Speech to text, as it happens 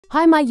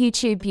Hi my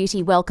YouTube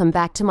beauty, welcome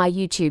back to my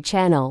YouTube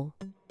channel.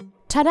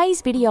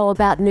 Today's video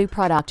about new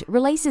product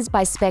releases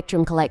by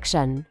Spectrum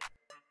Collection.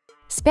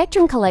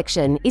 Spectrum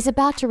Collection is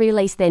about to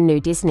release their new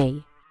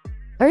Disney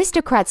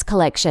Aristocrats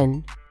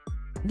Collection.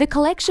 The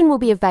collection will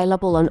be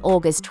available on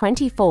August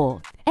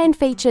 24th and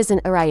features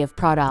an array of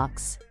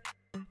products,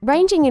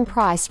 ranging in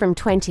price from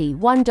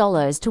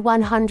 $21 to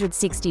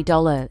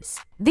 $160.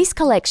 This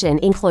collection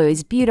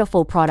includes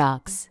beautiful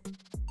products,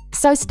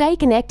 so stay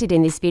connected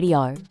in this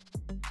video.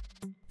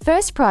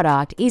 First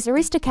product is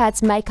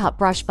Aristocats Makeup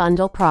Brush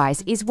Bundle.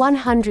 Price is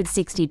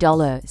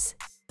 $160.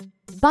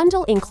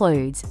 Bundle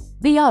includes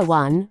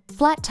BO1,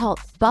 Flat Top,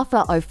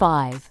 Buffer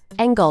 05,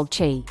 and Gold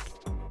Cheek.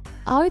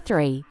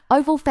 03,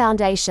 Oval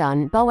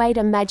Foundation,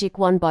 Boada Magic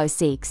Wand Bow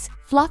 6,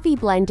 Fluffy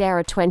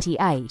Blendera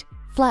 28,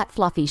 Flat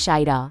Fluffy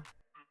Shader.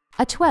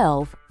 A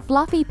 12,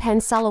 Fluffy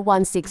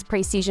Pensula 16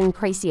 Precision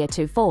Creasier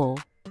 24,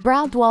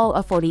 Brow Duo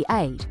a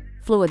 48,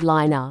 Fluid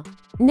Liner.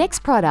 Next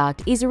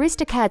product is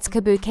Aristocats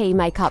Kabuki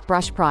Makeup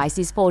Brush. Price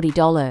is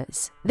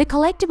 $40. The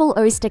collectible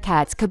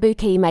Aristocats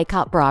Kabuki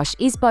Makeup Brush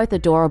is both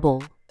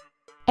adorable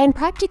and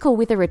practical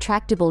with a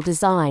retractable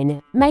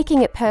design,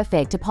 making it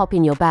perfect to pop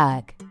in your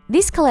bag.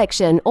 This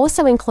collection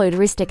also includes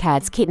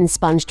Aristocats Kitten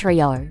Sponge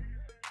Trio.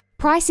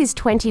 Price is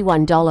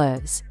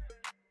 $21.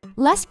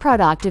 Last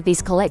product of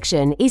this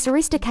collection is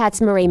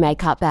Aristocats Marie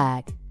Makeup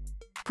Bag.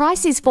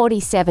 Price is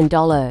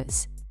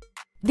 $47.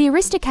 The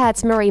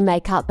Aristocats Marie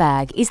Makeup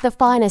Bag is the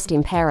finest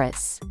in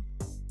Paris,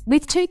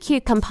 with 2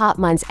 cute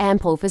compartments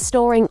ample for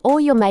storing all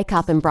your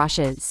makeup and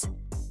brushes.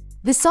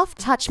 The Soft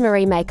Touch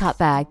Marie Makeup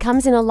Bag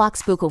comes in a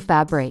luxe buccal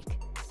fabric,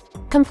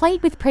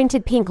 complete with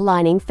printed pink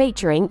lining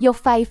featuring your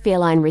fave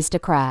feline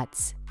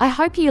Aristocrats. I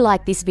hope you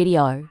like this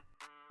video.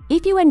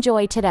 If you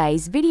enjoyed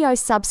today's video,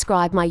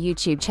 subscribe my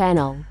YouTube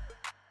channel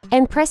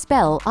and press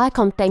bell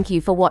icon. Thank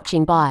you for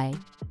watching. Bye.